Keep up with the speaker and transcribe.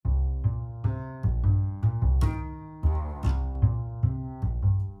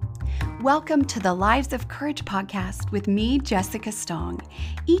Welcome to the Lives of Courage podcast with me, Jessica Stong.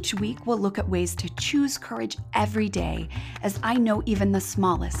 Each week, we'll look at ways to choose courage every day, as I know even the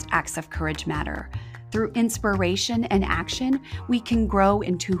smallest acts of courage matter. Through inspiration and action, we can grow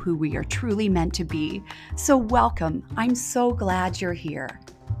into who we are truly meant to be. So welcome. I'm so glad you're here.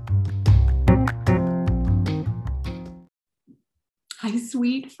 Hi,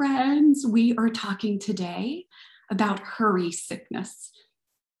 sweet friends. We are talking today about hurry sickness.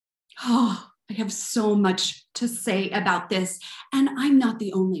 Oh, I have so much to say about this, and I'm not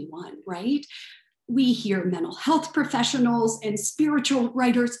the only one, right? We hear mental health professionals and spiritual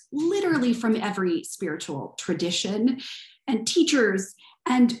writers literally from every spiritual tradition, and teachers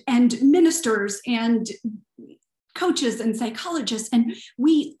and ministers and coaches and psychologists, and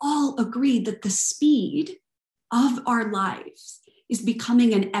we all agree that the speed of our lives is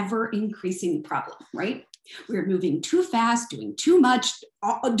becoming an ever-increasing problem, right? We're moving too fast, doing too much,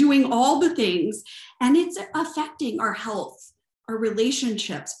 doing all the things, and it's affecting our health, our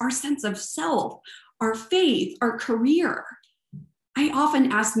relationships, our sense of self, our faith, our career. I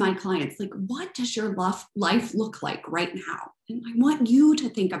often ask my clients, like, what does your life look like right now? And I want you to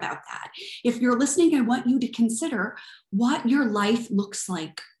think about that. If you're listening, I want you to consider what your life looks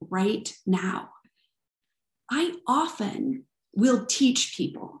like right now. I often will teach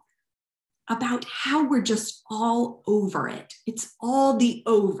people about how we're just all over it. It's all the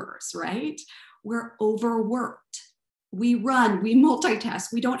overs, right? We're overworked. We run, we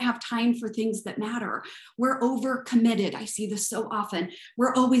multitask. We don't have time for things that matter. We're overcommitted. I see this so often.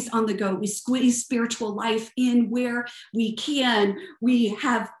 We're always on the go. We squeeze spiritual life in where we can. We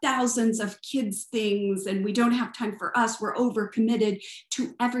have thousands of kids things and we don't have time for us. We're overcommitted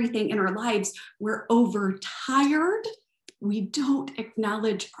to everything in our lives. We're overtired. We don't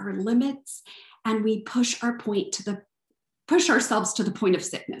acknowledge our limits, and we push ourselves to the point of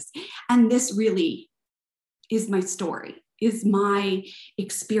sickness. And this really is my story, is my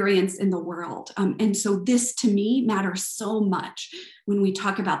experience in the world. And so this to me matters so much when we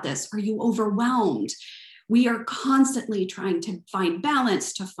talk about this. Are you overwhelmed? We are constantly trying to find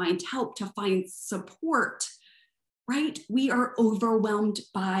balance, to find help, to find support, right? We are overwhelmed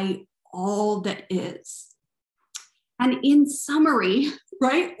by all that is. And in summary,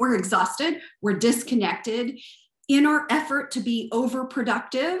 right, we're exhausted, we're disconnected. In our effort to be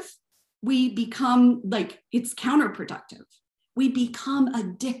overproductive, we become like, it's counterproductive. We become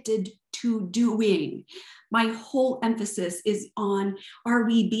addicted to doing. My whole emphasis is on, are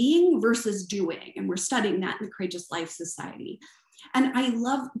we being versus doing? And we're studying that in the Courageous Life Society. And I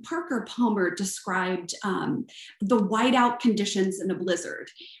love, Parker Palmer described the whiteout conditions in a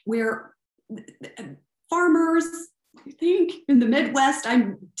blizzard, where farmers, I think in the Midwest,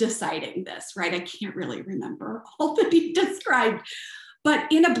 I'm deciding this, right? I can't really remember all that he described.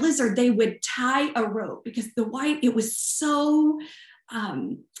 But in a blizzard, they would tie a rope because it was so,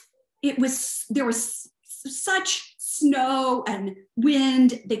 there was such snow and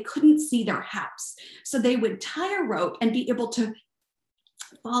wind, they couldn't see their house. So they would tie a rope and be able to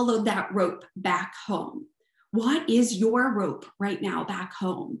follow that rope back home. What is your rope right now back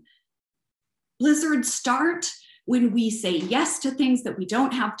home? Blizzards start when we say yes to things that we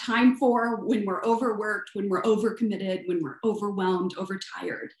don't have time for, when we're overworked, when we're overcommitted, when we're overwhelmed,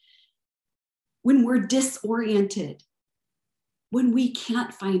 overtired, when we're disoriented, when we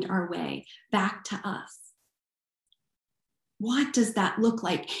can't find our way back to us. What does that look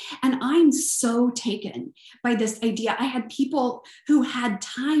like? And I'm so taken by this idea. I had people who had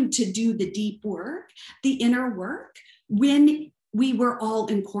time to do the deep work, the inner work, when we were all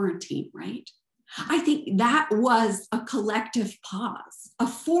in quarantine, right? I think that was a collective pause, a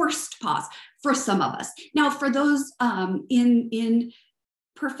forced pause for some of us. Now, for those in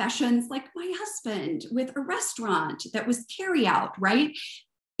professions like my husband with a restaurant that was carry out, right?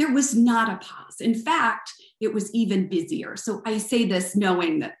 There was not a pause. In fact, it was even busier. So I say this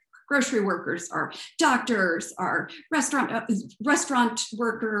knowing that grocery workers, our doctors, our restaurant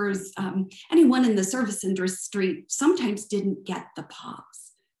workers, anyone in the service industry sometimes didn't get the pause.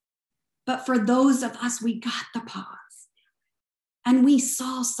 But for those of us, we got the pause and we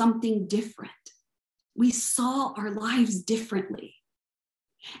saw something different. We saw our lives differently.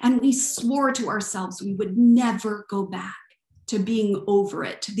 And we swore to ourselves we would never go back to being over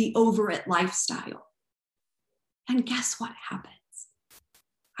it, to the over it lifestyle. And guess what happens?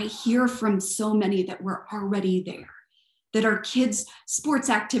 I hear from so many that we're already there, that our kids' sports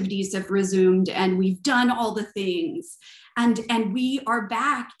activities have resumed and we've done all the things. And we are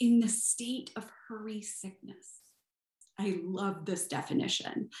back in the state of hurry sickness. I love this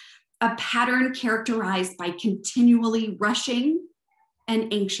definition. A pattern characterized by continually rushing,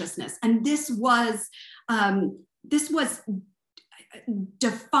 and anxiousness. And this was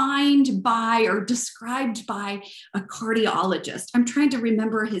defined by or described by a cardiologist. I'm trying to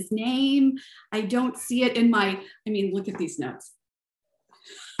remember his name. I don't see it in look at these notes.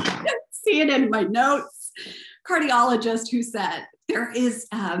 I don't see it in my notes. Cardiologist who said there is,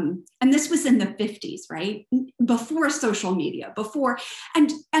 and this was in the 50s, right? Before social media,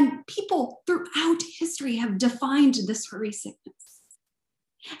 and people throughout history have defined this hurry sickness.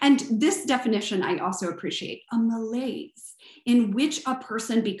 And this definition I also appreciate: a malaise in which a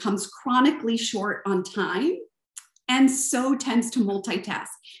person becomes chronically short on time and so tends to multitask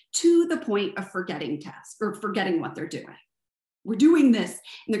to the point of forgetting tasks or forgetting what they're doing. We're doing this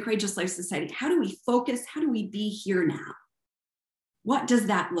in the Courageous Life Society. How do we focus? How do we be here now? What does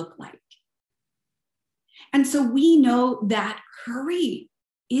that look like? And so we know that hurry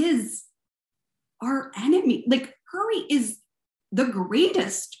is our enemy. Like, hurry is the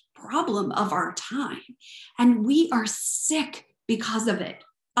greatest problem of our time. And we are sick because of it.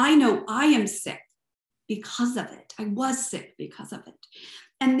 I know I am sick because of it. I was sick because of it.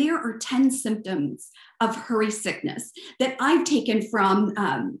 And there are 10 symptoms of hurry sickness that I've taken from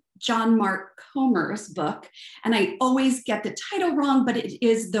John Mark Comer's book. And I always get the title wrong, but it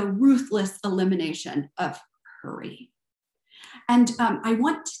is The Ruthless Elimination of Hurry. And I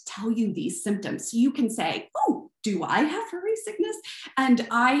want to tell you these symptoms so you can say, oh, do I have hurry sickness? And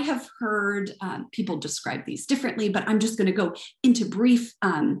I have heard people describe these differently, but I'm just going to go into brief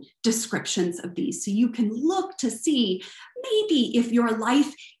descriptions of these so you can look to see maybe if your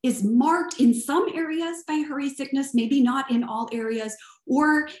life is marked in some areas by hurry sickness, maybe not in all areas,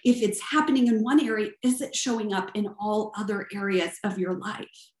 or if it's happening in one area, is it showing up in all other areas of your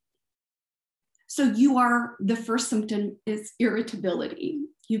life? So the first symptom is irritability.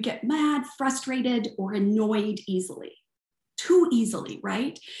 You get mad, frustrated, or annoyed easily. Too easily,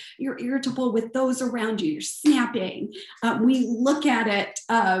 right? You're irritable with those around you. You're snapping. We look at it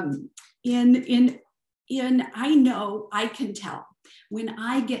I know, I can tell when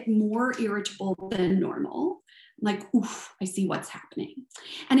I get more irritable than normal, like, oof, I see what's happening.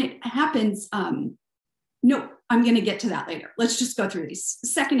 And it happens, no, I'm going to get to that later. Let's just go through these.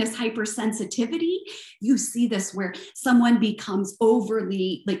 Second is hypersensitivity. You see this where someone becomes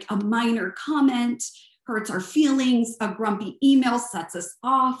overly, like a minor comment hurts our feelings, a grumpy email sets us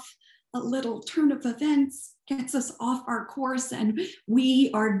off, a little turn of events gets us off our course, and we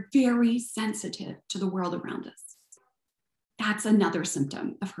are very sensitive to the world around us. That's another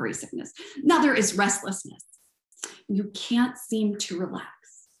symptom of hurry sickness. Another is restlessness. You can't seem to relax.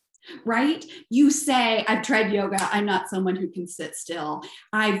 Right? You say, I've tried yoga. I'm not someone who can sit still.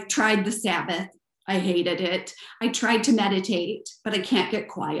 I've tried the Sabbath. I hated it. I tried to meditate, but I can't get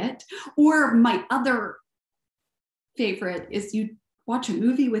quiet. Or my other favorite is you watch a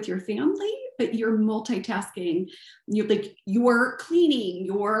movie with your family, but you're multitasking. You're cleaning,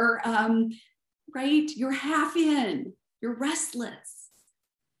 you're right? You're half in, you're restless.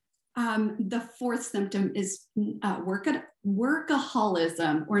 The fourth symptom is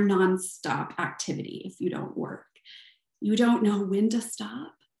workaholism or nonstop activity. If you don't work, you don't know when to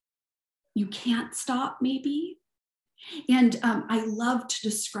stop. You can't stop, maybe. And I love to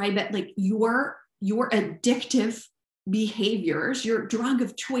describe it like your addictive behaviors, your drug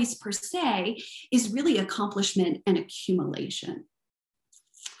of choice per se, is really accomplishment and accumulation.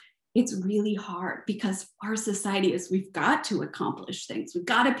 It's really hard because our society is, we've got to accomplish things. We've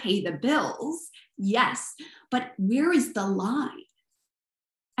got to pay the bills. Yes, but where is the line?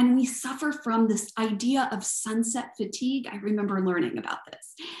 And we suffer from this idea of sunset fatigue. I remember learning about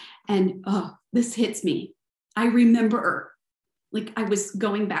this, and this hits me. I remember, like, I was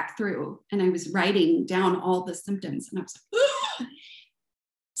going back through and I was writing down all the symptoms, and I was like,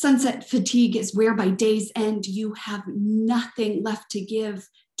 sunset fatigue is where by day's end you have nothing left to give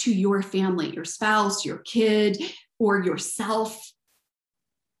to your family, your spouse, your kid, or yourself.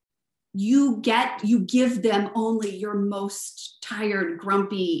 You give them only your most tired,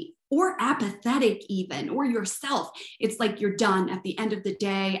 grumpy, or apathetic even, or yourself. It's like you're done at the end of the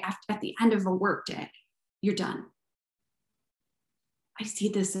day, at the end of a work day, you're done. I see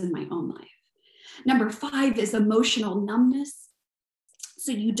this in my own life. Number 5 is emotional numbness.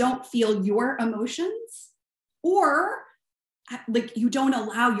 So you don't feel your emotions, or like you don't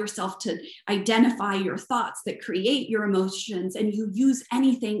allow yourself to identify your thoughts that create your emotions, and you use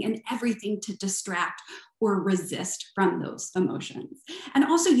anything and everything to distract or resist from those emotions. And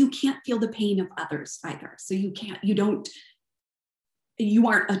also you can't feel the pain of others either. So you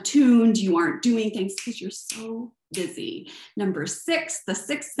aren't attuned, you aren't doing things because you're so busy. Number 6, the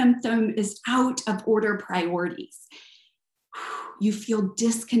 6th symptom is out of order priorities. You feel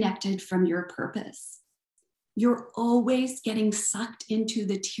disconnected from your purpose. You're always getting sucked into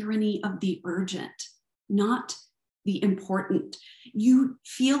the tyranny of the urgent, not the important. You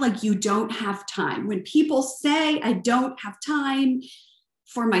feel like you don't have time. When people say, I don't have time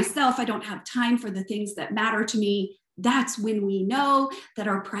for myself, I don't have time for the things that matter to me, that's when we know that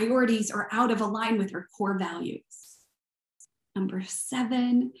our priorities are out of line with our core values. Number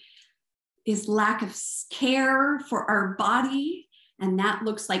 7 is lack of care for our body. And that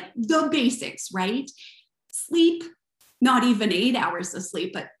looks like the basics, right? Sleep, not even 8 hours of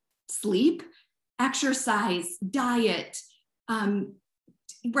sleep, but sleep, exercise, diet,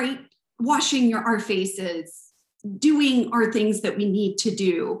 right? Washing our faces, doing our things that we need to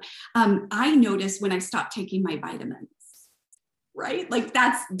do. I notice when I stop taking my vitamins, right? Like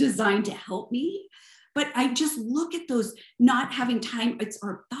that's designed to help me. But I just look at those not having time. It's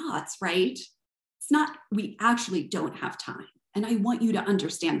our thoughts, right? It's not, we actually don't have time. And I want you to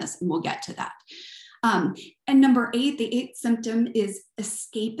understand this, and we'll get to that. And number 8, the 8th symptom is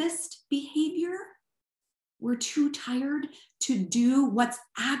escapist behavior. We're too tired to do what's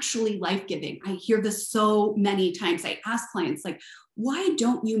actually life-giving. I hear this so many times. I ask clients, like, why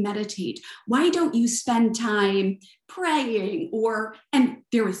don't you meditate? Why don't you spend time praying? And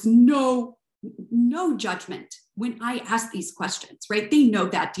there is no judgment when I ask these questions, right? They know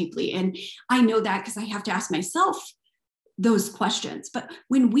that deeply. And I know that because I have to ask myself those questions. But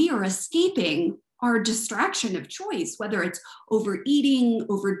when we are escaping our distraction of choice, whether it's overeating,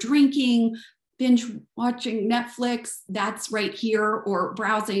 over drinking, binge watching Netflix, that's right here, or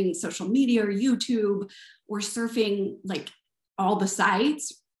browsing social media or YouTube, or surfing like all the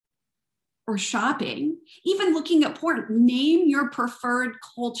sites, or shopping, even looking at porn, name your preferred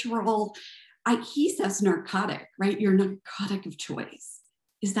cultural, he says narcotic, right? Your narcotic of choice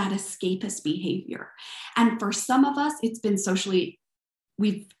is that escapist behavior. And for some of us, it's been socially,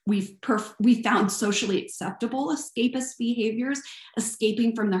 we've found socially acceptable escapist behaviors,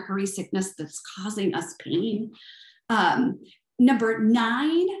 escaping from the hurry sickness that's causing us pain. Number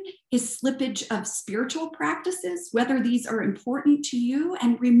 9 is slippage of spiritual practices, whether these are important to you.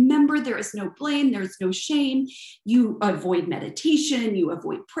 And remember, there is no blame, there's no shame. You avoid meditation, you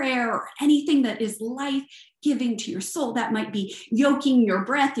avoid prayer, or anything that is life-giving to your soul. That might be yoking your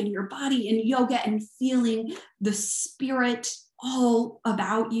breath in your body in yoga and feeling the spirit all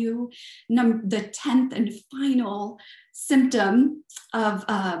about you. The 10th and final symptom of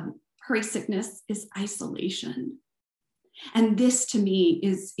hurry sickness is isolation. And this to me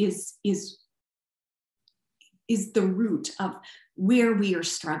is the root of where we are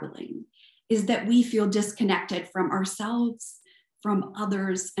struggling, is that we feel disconnected from ourselves, from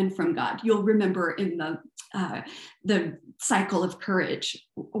others, and from God. You'll remember in the cycle of courage,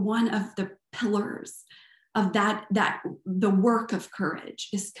 one of the pillars of that the work of courage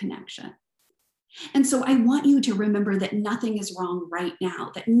is connection. And so I want you to remember that nothing is wrong right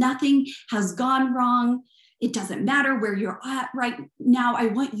now, that nothing has gone wrong. It doesn't matter where you're at right now. I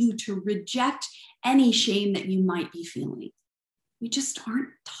want you to reject any shame that you might be feeling. We just aren't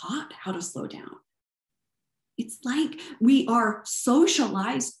taught how to slow down. It's like we are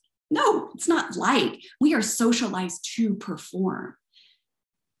socialized. No, it's not like we are socialized to perform.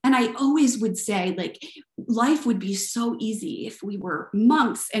 And I always would say, like, life would be so easy if we were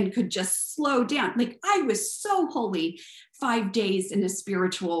monks and could just slow down. Like, I was so holy 5 days in a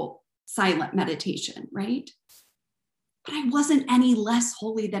spiritual silent meditation, right? But I wasn't any less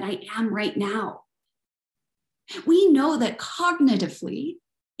holy than I am right now. We know that cognitively,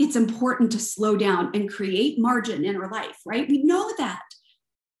 it's important to slow down and create margin in our life, right? We know that.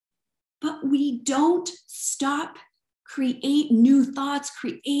 But we don't stop, create new thoughts,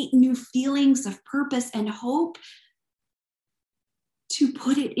 create new feelings of purpose and hope to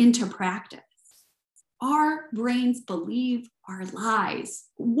put it into practice. Our brains believe our lies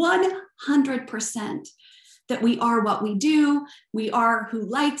 100%, that we are what we do, we are who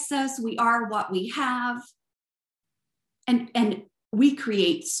likes us, we are what we have. And we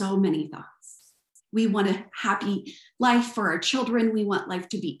create so many thoughts. We want a happy life for our children. We want life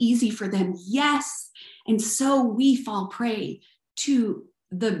to be easy for them. Yes. And so we fall prey to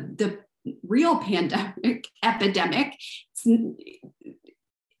the real pandemic, epidemic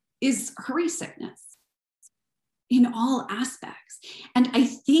is hurry sickness in all aspects. And I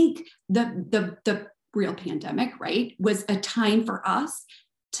think the real pandemic, right, was a time for us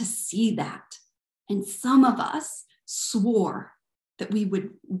to see that. And some of us swore that we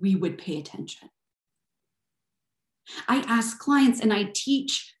would pay attention. I ask clients and I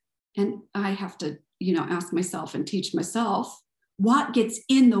teach, and I have to, ask myself and teach myself, what gets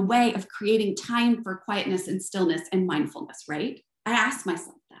in the way of creating time for quietness and stillness and mindfulness, right? I ask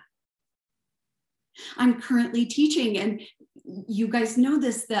myself that. I'm currently teaching, and you guys know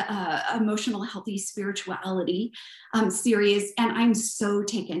this, the Emotional Healthy Spirituality series, and I'm so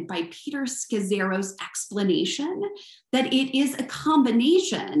taken by Peter Scazzero's explanation that it is a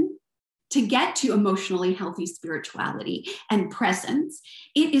combination to get to emotionally healthy spirituality and presence.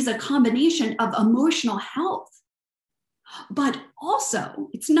 It is a combination of emotional health, but also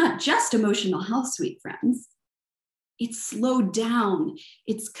it's not just emotional health, sweet friends. It's slowed down,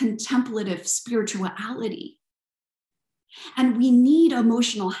 it's contemplative spirituality. And we need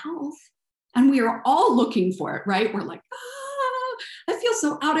emotional health, and we are all looking for it, right? We're like, I feel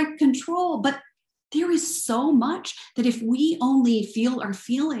so out of control. But there is so much that if we only feel our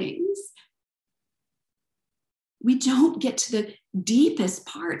feelings, we don't get to the deepest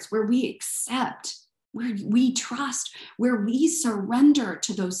parts where we accept, where we trust, where we surrender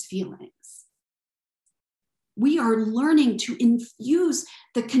to those feelings. We are learning to infuse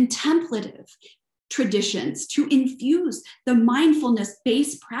the contemplative traditions, to infuse the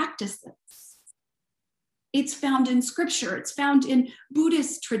mindfulness-based practices. It's found in scripture, it's found in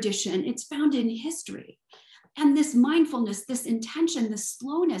Buddhist tradition, it's found in history. And this mindfulness, this intention, this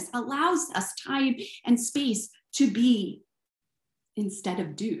slowness allows us time and space to be instead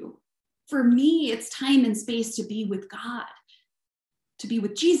of do. For me, it's time and space to be with God, to be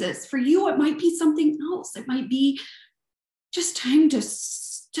with Jesus. For you, it might be something else. It might be just time to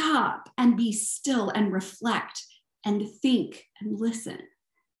stop and be still and reflect and think and listen.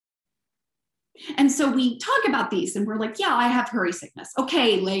 And so we talk about these and we're like, yeah, I have hurry sickness.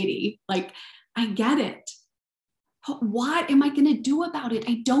 Okay, lady, like, I get it. But what am I going to do about it?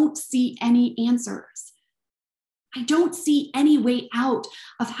 I don't see any answers. I don't see any way out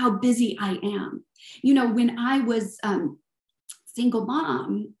of how busy I am. You know, when I was single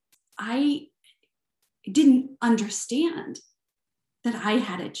mom, I didn't understand that I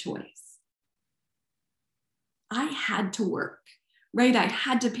had a choice. I had to work, right? I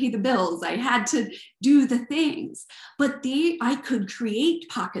had to pay the bills. I had to do the things, but I could create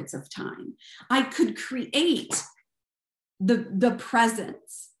pockets of time. I could create the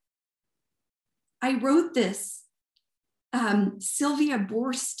presence. I wrote this. Sylvia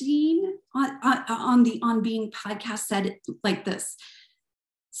Boorstein on the On Being podcast said it like this: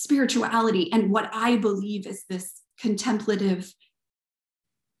 spirituality and what I believe is this contemplative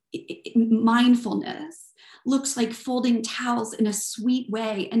mindfulness looks like folding towels in a sweet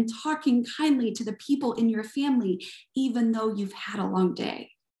way and talking kindly to the people in your family, even though you've had a long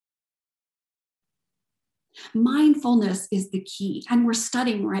day. Mindfulness is the key. And we're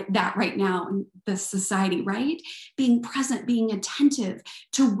studying that right now in the society, right? Being present, being attentive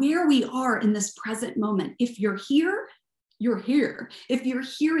to where we are in this present moment. If you're here, you're here. If you're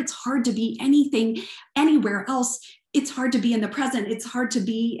here, it's hard to be anything, anywhere else. It's hard to be in the present. It's hard to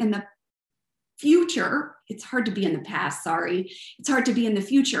be in the future. It's hard to be in the past, sorry. It's hard to be in the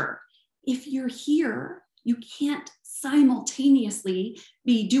future. If you're here, you can't simultaneously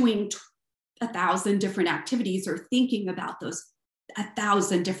be doing 1,000 different activities or thinking about those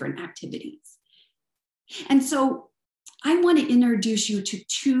 1,000 different activities. And so I want to introduce you to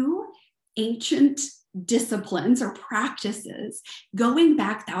two ancient disciplines or practices going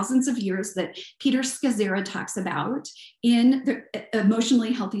back thousands of years that Peter Scazzero talks about in the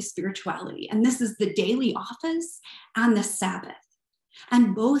Emotionally Healthy Spirituality. And this is the daily office and the Sabbath.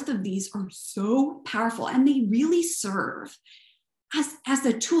 And both of these are so powerful, and they really serve as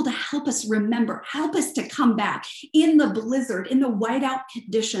a tool to help us remember, help us to come back in the blizzard, in the whiteout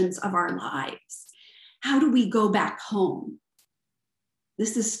conditions of our lives. How do we go back home?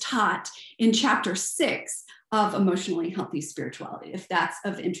 This is taught in chapter 6 of Emotionally Healthy Spirituality, if that's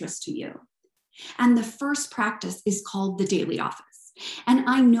of interest to you. And the first practice is called the daily office. And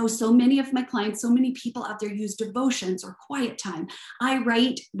I know so many of my clients, so many people out there use devotions or quiet time. I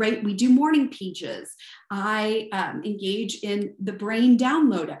write, we do morning pages. I engage in the brain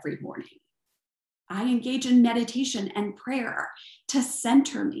download every morning. I engage in meditation and prayer to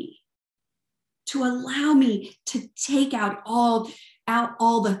center me, to allow me to take out all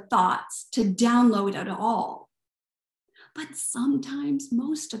the thoughts, to download it all. But sometimes,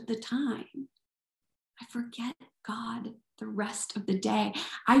 most of the time, I forget God the rest of the day.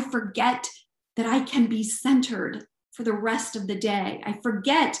 I forget that I can be centered for the rest of the day. I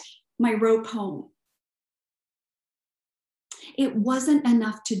forget my rope home. It wasn't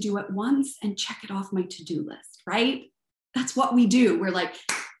enough to do it once and check it off my to-do list, right? That's what we do. We're like,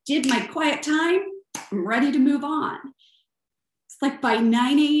 did my quiet time, I'm ready to move on. It's like by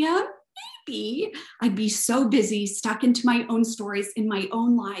 9 a.m., maybe I'd be so busy, stuck into my own stories in my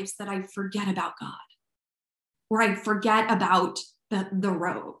own lives that I forget about God, or I forget about the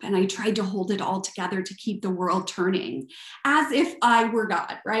rope, and I tried to hold it all together to keep the world turning as if I were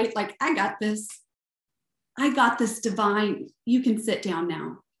God, right? Like, I got this divine. You can sit down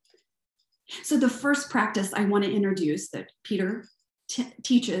now. So the first practice I want to introduce that Peter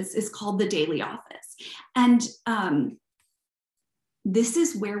teaches is called the daily office. And this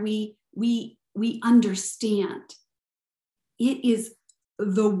is where we understand it is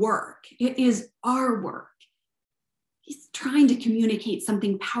the work. It is our work. He's trying to communicate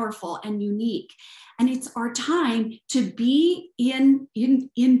something powerful and unique. And it's our time to be in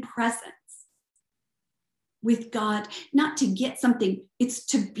presence with God, not to get something. It's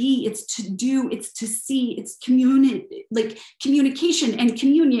to be, it's to do, it's to see, it's communication and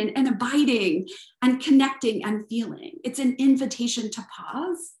communion and abiding and connecting and feeling. It's an invitation to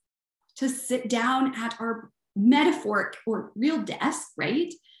pause, to sit down at our metaphoric or real desk,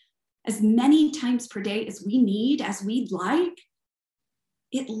 right? As many times per day as we need, as we'd like.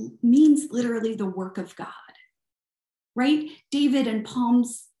 It means literally the work of God, right? David and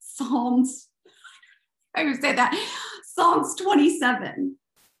Psalms 27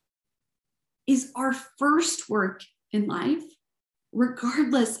 is our first work in life,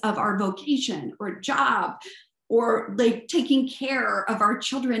 regardless of our vocation or job, or like taking care of our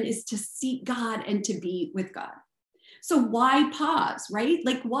children, is to seek God and to be with God. So why pause, right?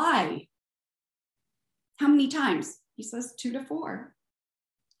 Like, why? How many times? He says 2 to 4.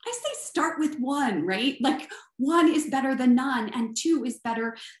 I say start with 1, right? Like, 1 is better than none, and 2 is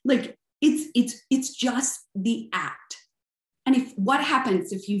better. Like, it's just the act. And what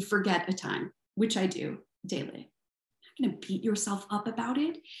happens if you forget a time, which I do daily? You're not going to beat yourself up about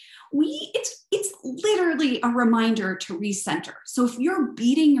it. It's literally a reminder to recenter. So if you're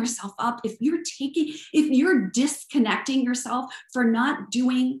beating yourself up, if you're disconnecting yourself for not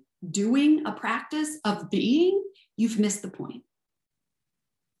doing a practice of being, you've missed the point.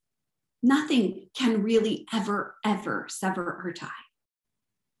 Nothing can really ever sever or tie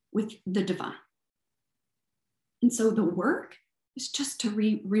with the divine. And so the work is just to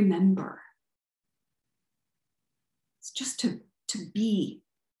remember. It's just to be.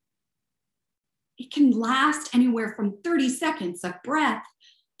 It can last anywhere from 30 seconds of breath,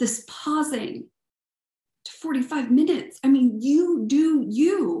 this pausing, to 45 minutes. I mean, you do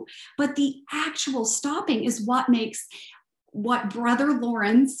you, but the actual stopping is what makes what Brother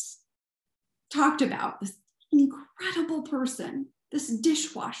Lawrence talked about, this incredible person, this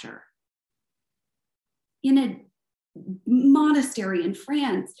dishwasher in a monastery in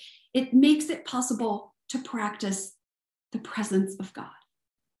France. It makes it possible to practice the presence of God.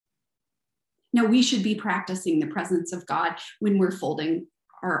 Now, we should be practicing the presence of God when we're folding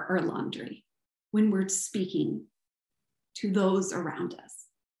our laundry, when we're speaking to those around us.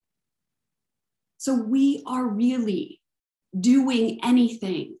 So we are really doing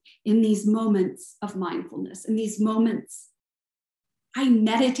anything in these moments of mindfulness, in these moments. I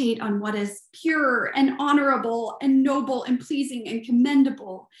meditate on what is pure and honorable and noble and pleasing and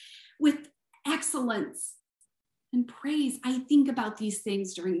commendable with excellence and praise. I think about these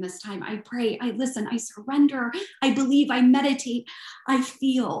things during this time. I pray, I listen, I surrender, I believe, I meditate, I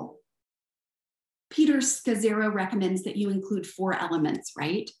feel. Peter Scazzero recommends that you include 4 elements,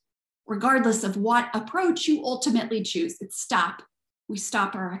 right? Regardless of what approach you ultimately choose. It's stop. We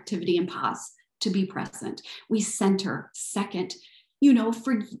stop our activity and pause to be present. We center. Second,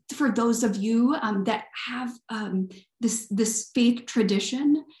 for those of you that have this faith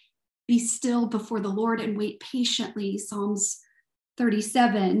tradition, be still before the Lord and wait patiently. Psalms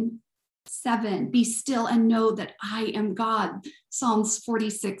 37:7. Be still and know that I am God. Psalms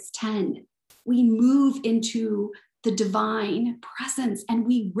 46:10. We move into the divine presence and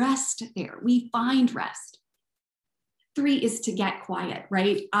we rest there. We find rest. 3 is to get quiet,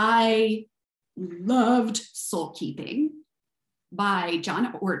 right? I loved Soul Keeping by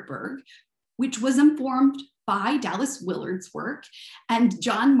John Ortberg, which was informed by Dallas Willard's work. And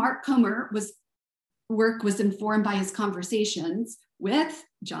John Mark Comer's work was informed by his conversations with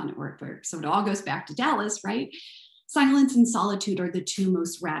John Ortberg. So it all goes back to Dallas, right? Silence and solitude are the 2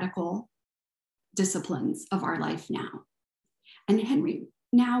 most radical disciplines of our life now. And Henry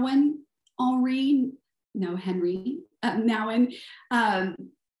Nouwen,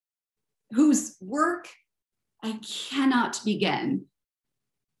 whose work I cannot begin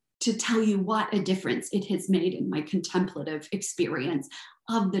to tell you what a difference it has made in my contemplative experience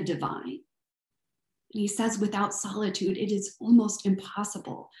of the divine. And he says, without solitude, it is almost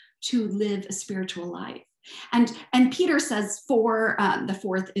impossible to live a spiritual life. And Peter says for the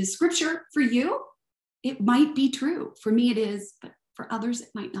fourth is scripture for you. It might be true. For me, it is, but for others, it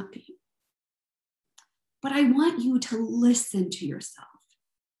might not be. But I want you to listen to yourself.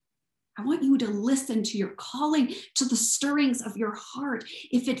 I want you to listen to your calling, to the stirrings of your heart.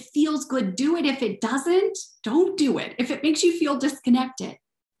 If it feels good, do it. If it doesn't, don't do it. If it makes you feel disconnected.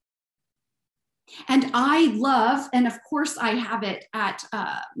 And I love, and of course I have it at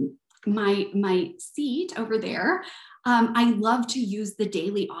my seat over there. I love to use the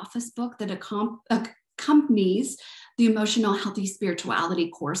daily office book that accompanies the Emotional Healthy Spirituality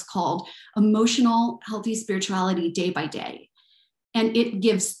course called Emotional Healthy Spirituality Day by Day. And it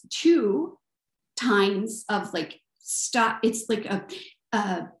gives 2 times of like stuff. It's like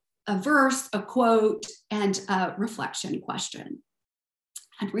a verse, a quote, and a reflection question.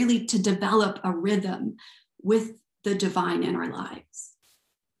 And really to develop a rhythm with the divine in our lives.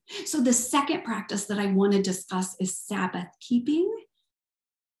 So the second practice that I want to discuss is Sabbath keeping.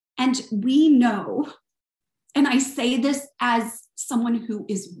 And we know, and I say this as someone who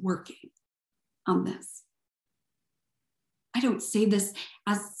is working on this. I don't say this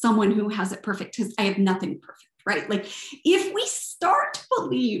as someone who has it perfect because I have nothing perfect, right? Like if we start to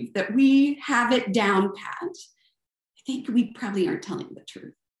believe that we have it down pat, I think we probably aren't telling the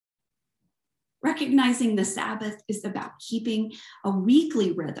truth. Recognizing the Sabbath is about keeping a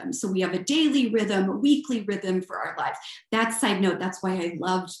weekly rhythm. So we have a daily rhythm, a weekly rhythm for our lives. That side note, that's why I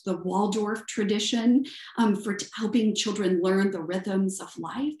loved the Waldorf tradition for helping children learn the rhythms of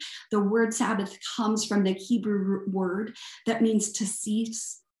life. The word Sabbath comes from the Hebrew word that means to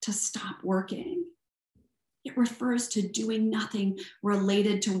cease, to stop working. It refers to doing nothing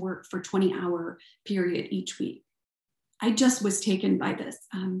related to work for 20-hour period each week. I just was taken by this.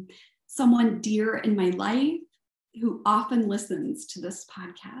 Someone dear in my life who often listens to this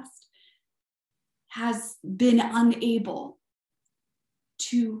podcast has been unable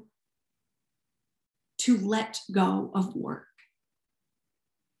to let go of work,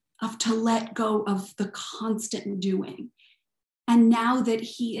 to let go of the constant doing. And now that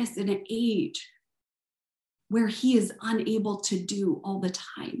he is in an age where he is unable to do all the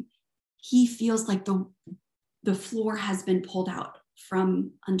time, he feels like the floor has been pulled out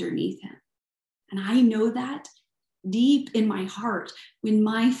from underneath him. And I know that deep in my heart when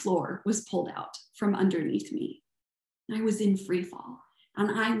my floor was pulled out from underneath me. I was in free fall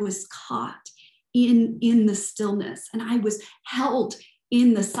and I was caught in the stillness and I was held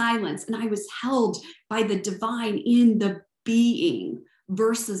in the silence and I was held by the divine in the being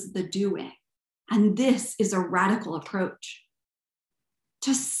versus the doing. And this is a radical approach.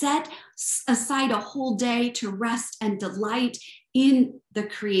 To set aside a whole day to rest and delight in the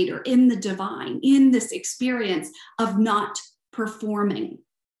Creator, in the divine, in this experience of not performing.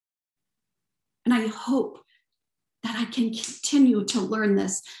 And I hope that I can continue to learn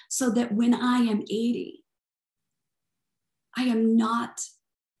this so that when I am 80, I am not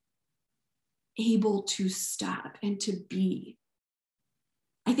able to stop and to be.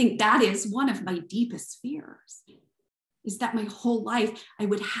 I think that is one of my deepest fears. Is that my whole life I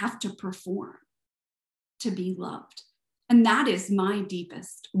would have to perform to be loved. And that is my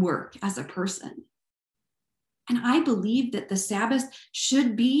deepest work as a person. And I believe that the Sabbath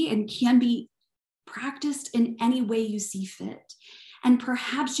should be and can be practiced in any way you see fit. And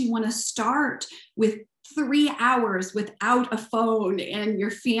perhaps you want to start with 3 hours without a phone and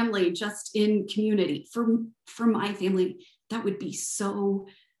your family just in community. For my family, that would be so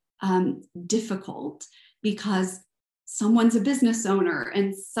difficult because someone's a business owner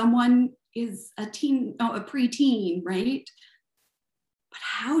and someone is a preteen, right? But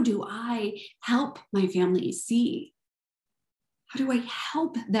how do I help my family see? How do I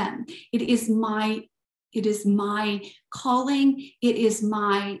help them? It is my calling. It is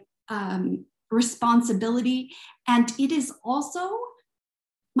my responsibility. And it is also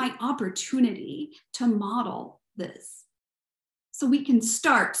my opportunity to model this. So we can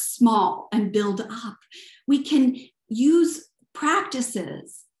start small and build up. We can use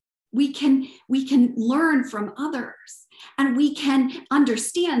practices. We can learn from others, and we can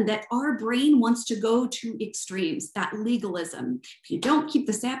understand that our brain wants to go to extremes, that legalism. If you don't keep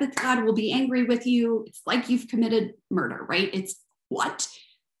the Sabbath, God will be angry with you. It's like you've committed murder, right? It's what?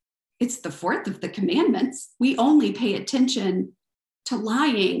 It's the fourth of the commandments. We only pay attention to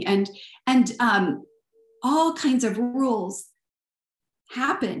lying and all kinds of rules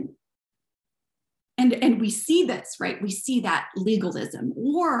happen. And we see this, right? We see that legalism.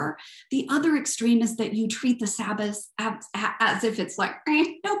 Or the other extreme is that you treat the Sabbath as if it's like,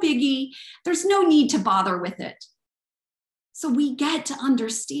 no biggie. There's no need to bother with it. So we get to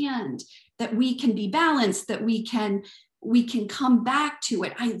understand that we can be balanced, that we can come back to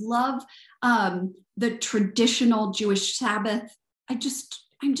it. I love the traditional Jewish Sabbath. I'm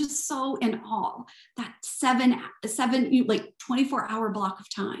just so in awe. That seven, like 24-hour block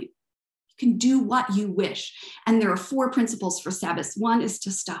of time. You can do what you wish. And there are 4 principles for Sabbath. One is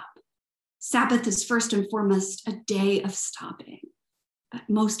to stop. Sabbath is first and foremost a day of stopping. But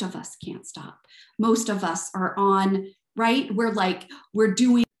most of us can't stop. Most of us are on, right? We're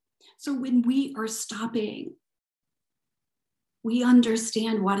doing. So when we are stopping, we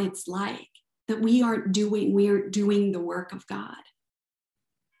understand what it's like, that we aren't doing the work of God.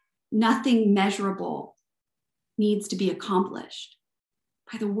 Nothing measurable needs to be accomplished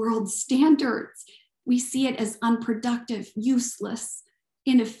by the world's standards. We see it as unproductive, useless,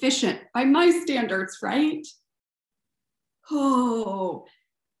 inefficient by my standards, right? Oh,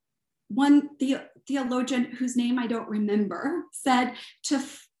 one theologian whose name I don't remember said to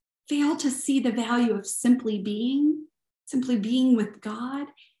fail to see the value of simply being with God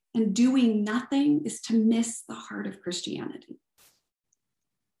and doing nothing is to miss the heart of Christianity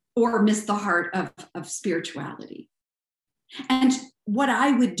or miss the heart of spirituality. And what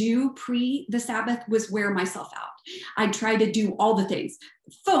I would do pre the Sabbath was wear myself out. I'd try to do all the things,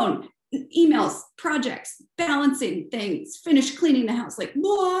 phone, emails, projects, balancing things, finish cleaning the house, like,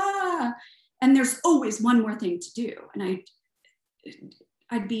 blah. And there's always one more thing to do. And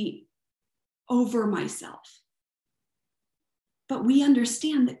I'd be over myself. But we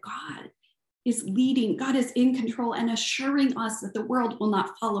understand that God is leading, God is in control and assuring us that the world will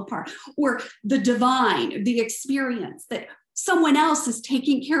not fall apart, or the divine, the experience that someone else is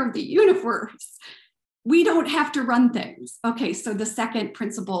taking care of the universe. We don't have to run things. Okay, so the second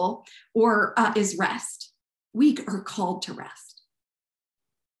principle is rest. We are called to rest.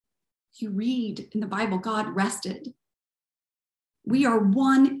 You read in the Bible, God rested. We are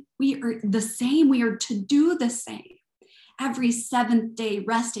one, we are the same, we are to do the same. Every 7th day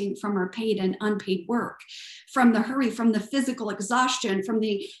resting from our paid and unpaid work, from the hurry, from the physical exhaustion, from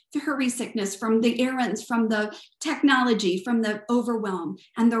the hurry sickness, from the errands, from the technology, from the overwhelm,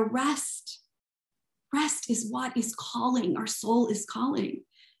 and the rest. Rest is what is calling, our soul is calling.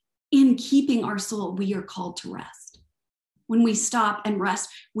 In keeping our soul, we are called to rest. When we stop and rest,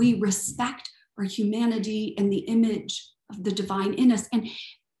 we respect our humanity and the image of the divine in us. And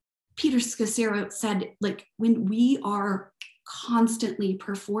Peter Scazzero said, like, when we are constantly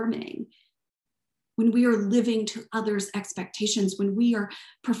performing, when we are living to others' expectations, when we are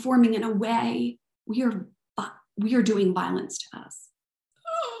performing in a way, we are doing violence to us.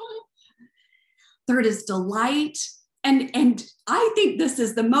 Third is delight. And I think this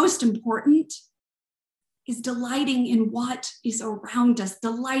is the most important, is delighting in what is around us,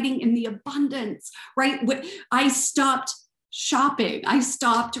 delighting in the abundance, right? I stopped shopping. I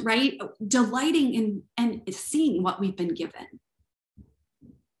stopped, right? Delighting in and seeing what we've been given.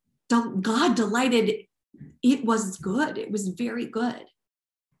 God delighted. It was good. It was very good.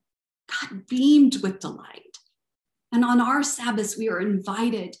 God beamed with delight. And on our Sabbaths, we are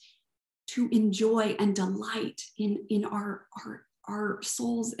invited to enjoy and delight in our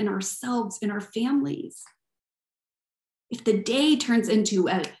souls and ourselves and our families. If the day turns into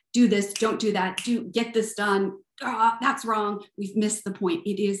a do this, don't do that, get this done, that's wrong, we've missed the point.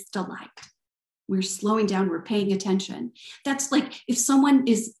 It is delight. We're slowing down, we're paying attention. That's like if someone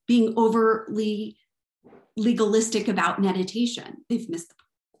is being overly legalistic about meditation, they've missed the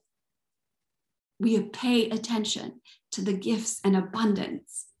point. We pay attention to the gifts and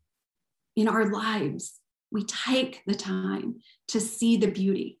abundance in our lives. We take the time to see the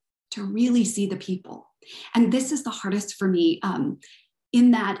beauty, to really see the people. And this is the hardest for me,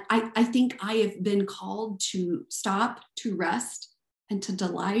 in that I think I have been called to stop, to rest, and to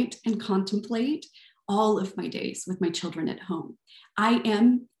delight and contemplate all of my days with my children at home. I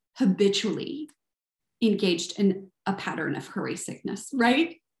am habitually engaged in a pattern of hurry sickness,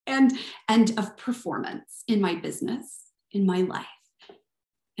 right? And of performance in my business, in my life.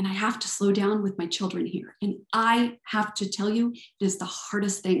 And I have to slow down with my children here. And I have to tell you, it is the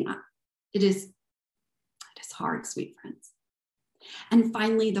hardest thing. It is hard, sweet friends. And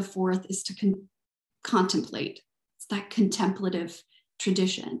finally, the fourth is to contemplate. It's that contemplative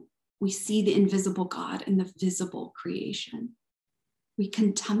tradition. We see the invisible God in the visible creation. We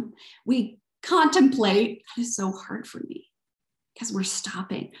contemplate. That is so hard for me because we're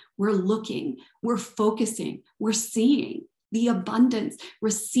stopping, we're looking, we're focusing, we're seeing the abundance,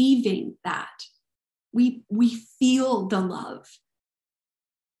 receiving that. We feel the love.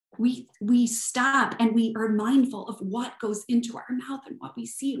 We stop and we are mindful of what goes into our mouth and what we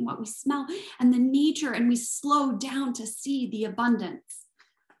see and what we smell and the nature, and we slow down to see the abundance.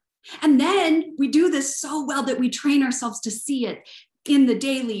 And then we do this so well that we train ourselves to see it in the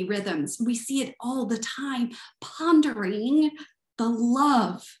daily rhythms. We see it all the time, pondering the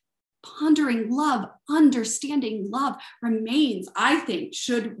love. Pondering love, understanding love remains, I think,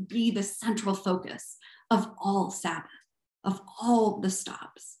 should be the central focus of all Sabbath, of all the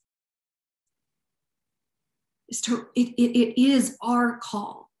stops. It is our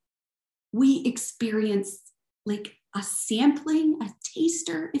call. We experience like a sampling, a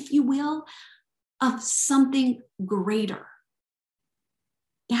taster, if you will, of something greater,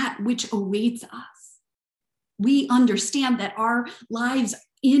 that which awaits us. We understand that our lives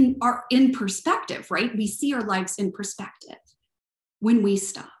are in perspective, right? We see our lives in perspective when we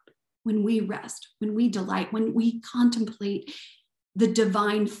stop, when we rest, when we delight, when we contemplate the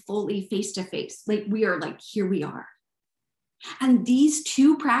divine fully face to face. Like we are like, here we are. And these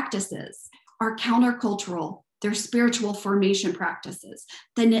two practices are countercultural. They're spiritual formation practices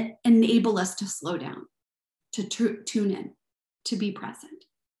that enable us to slow down, to tune in, to be present.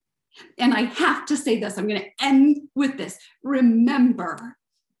 And I have to say this, I'm going to end with this. Remember,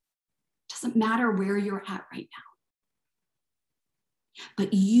 it doesn't matter where you're at right now,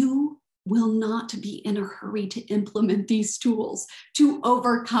 but you will not be in a hurry to implement these tools to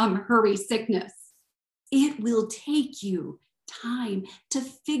overcome hurry sickness. It will take you time to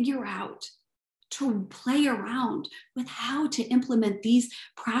figure out, to play around with how to implement these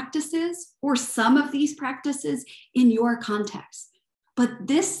practices or some of these practices in your context. But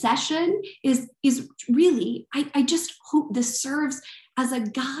this session is really, I just hope this serves as a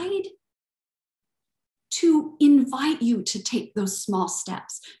guide to invite you to take those small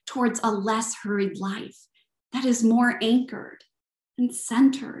steps towards a less hurried life that is more anchored and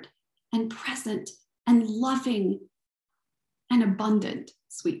centered and present and loving and abundant,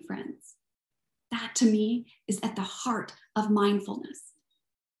 sweet friends. That to me is at the heart of mindfulness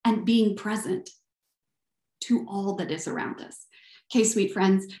and being present to all that is around us. Okay, sweet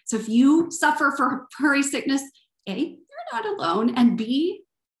friends. So if you suffer from hurry sickness, A, you're not alone, and B,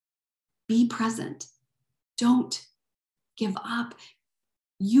 be present. Don't give up.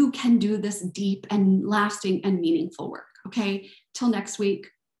 You can do this deep and lasting and meaningful work. Okay, till next week,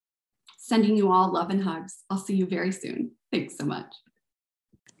 sending you all love and hugs. I'll see you very soon. Thanks so much.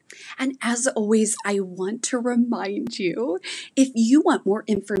 And as always, I want to remind you, if you want more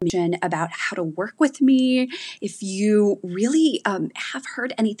information about how to work with me, if you really have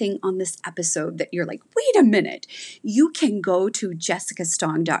heard anything on this episode that you're like, wait a minute, you can go to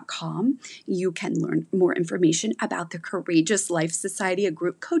jessicastong.com. You can learn more information about the Courageous Life Society, a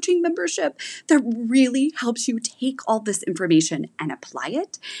group coaching membership that really helps you take all this information and apply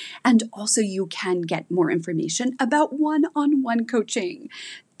it. And also you can get more information about one-on-one coaching.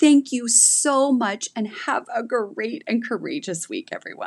 Thank you so much and have a great and courageous week, everyone.